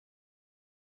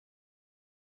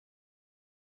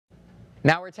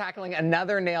Now we're tackling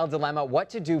another nail dilemma, what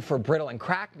to do for brittle and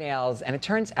cracked nails, and it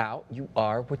turns out you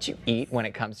are what you eat when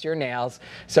it comes to your nails.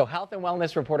 So health and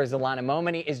wellness reporter Zalana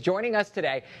Momany is joining us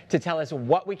today to tell us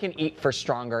what we can eat for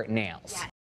stronger nails.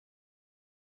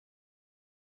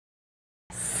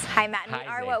 Yes. Hi, Matt. We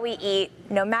are Z. what we eat,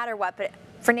 no matter what, but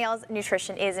for nails,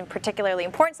 nutrition is particularly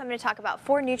important. So I'm going to talk about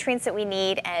 4 nutrients that we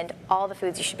need and all the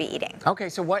foods you should be eating. Okay,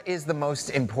 so what is the most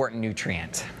important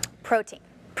nutrient? Protein.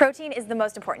 Protein is the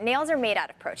most important. Nails are made out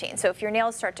of protein, so if your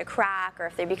nails start to crack or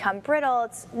if they become brittle,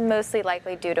 it's mostly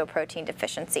likely due to a protein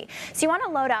deficiency. So you want to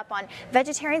load up on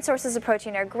vegetarian sources of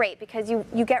protein are great because you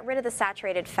get rid of the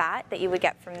saturated fat that you would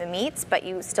get from the meats, but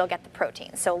you still get the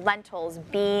protein. So lentils,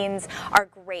 beans are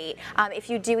great. If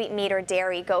you do eat meat or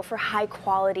dairy, go for high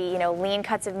quality, lean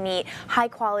cuts of meat. High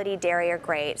quality dairy are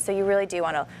great, so you really do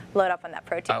want to load up on that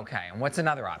protein. Okay, and what's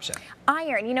another option?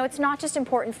 Iron. It's not just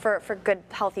important for good,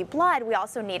 healthy blood, we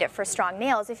also need it for strong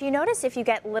nails. If you notice, if you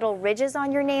get little ridges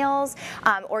on your nails,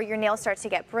 or your nails start to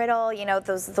get brittle,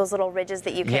 those little ridges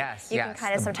that you can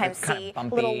kind of sometimes see,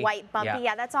 little white bumpy.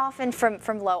 Yeah, that's often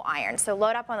from low iron. So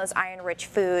load up on those iron-rich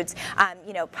foods.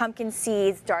 Pumpkin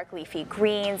seeds, dark leafy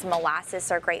greens,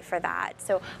 molasses are great for that.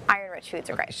 So iron-rich foods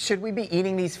are great. Should we be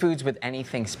eating these foods with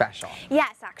anything special?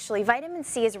 Yes, actually. Vitamin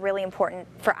C is really important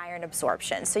for iron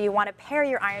absorption. So you want to pair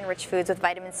your iron-rich foods with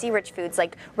vitamin C-rich foods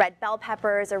like red bell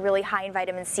peppers are really high in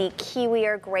vitamin C. Kiwi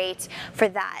are great for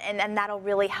that, and that'll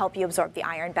really help you absorb the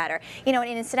iron better. And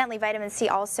incidentally, vitamin C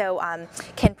also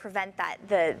can prevent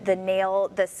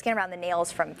the skin around the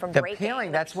nails from breaking.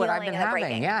 Peeling, that's what I've been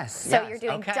having. Yes. So you're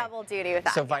doing double duty with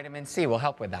that. So vitamin C will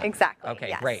help with that. Exactly. Okay,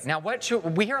 yes. Great. Now,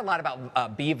 we hear a lot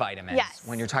about B vitamins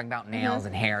when you're talking about nails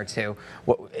and hair too.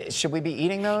 Should we be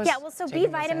eating those? Yeah. Well, so B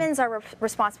vitamins are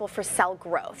responsible for cell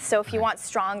growth. So if you want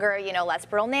stronger, less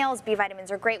brittle nails, B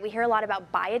vitamins are great. We hear a lot about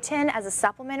biotin as a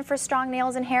supplement for strong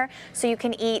nails and hair. So you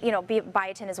can eat,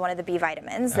 biotin is one of the B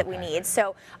vitamins that we need.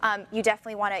 So you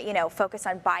definitely want to, focus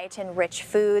on biotin-rich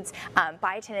foods.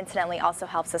 Biotin, incidentally, also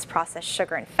helps us process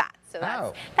sugar and fat. So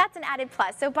that's an added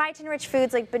plus. So biotin-rich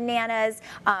foods like bananas,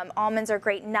 almonds are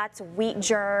great, nuts, wheat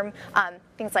germ,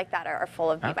 things like that are full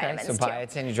of B vitamins so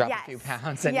biotin, you drop a few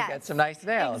pounds and you get some nice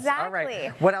nails. Exactly. All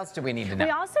right. What else do we need to know?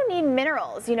 We also need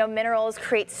minerals. Minerals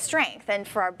create strength, and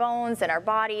for our bones and our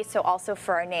body, so also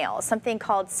for our nails. Something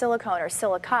called silicone or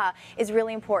silica is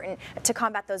really important to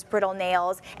combat those brittle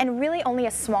nails, and really only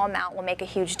a small amount will make a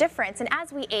huge difference. And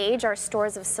as we age, our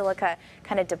stores of silica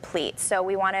kind of deplete. So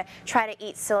we want to try to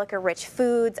eat silica-rich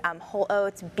foods, whole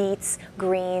oats, beets,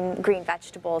 green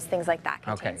vegetables, things like that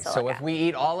contain silica. So if we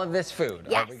eat all of this food,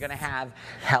 are we going to have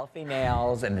healthy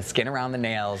nails and the skin around the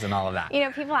nails and all of that?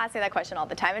 People ask me that question all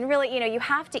the time, and really, you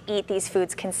have to eat these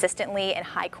foods consistently in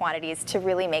high quantities to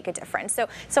really make a difference.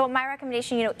 So my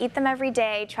recommendation, eat them every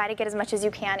day, try to get as much as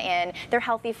you can in. They're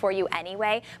healthy for you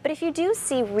anyway, but if you do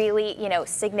see really,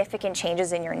 significant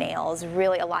changes in your nails,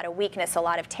 really a lot of weakness, a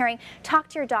lot of tearing, talk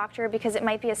to your doctor because it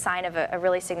might be a sign of a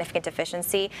really significant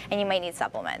deficiency, and you might need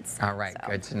supplements. All right,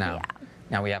 good to know. Yeah.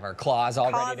 Now we have our claws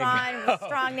all ready to go.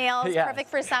 Strong nails, perfect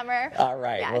for summer. All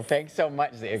right, well, thanks so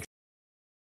much.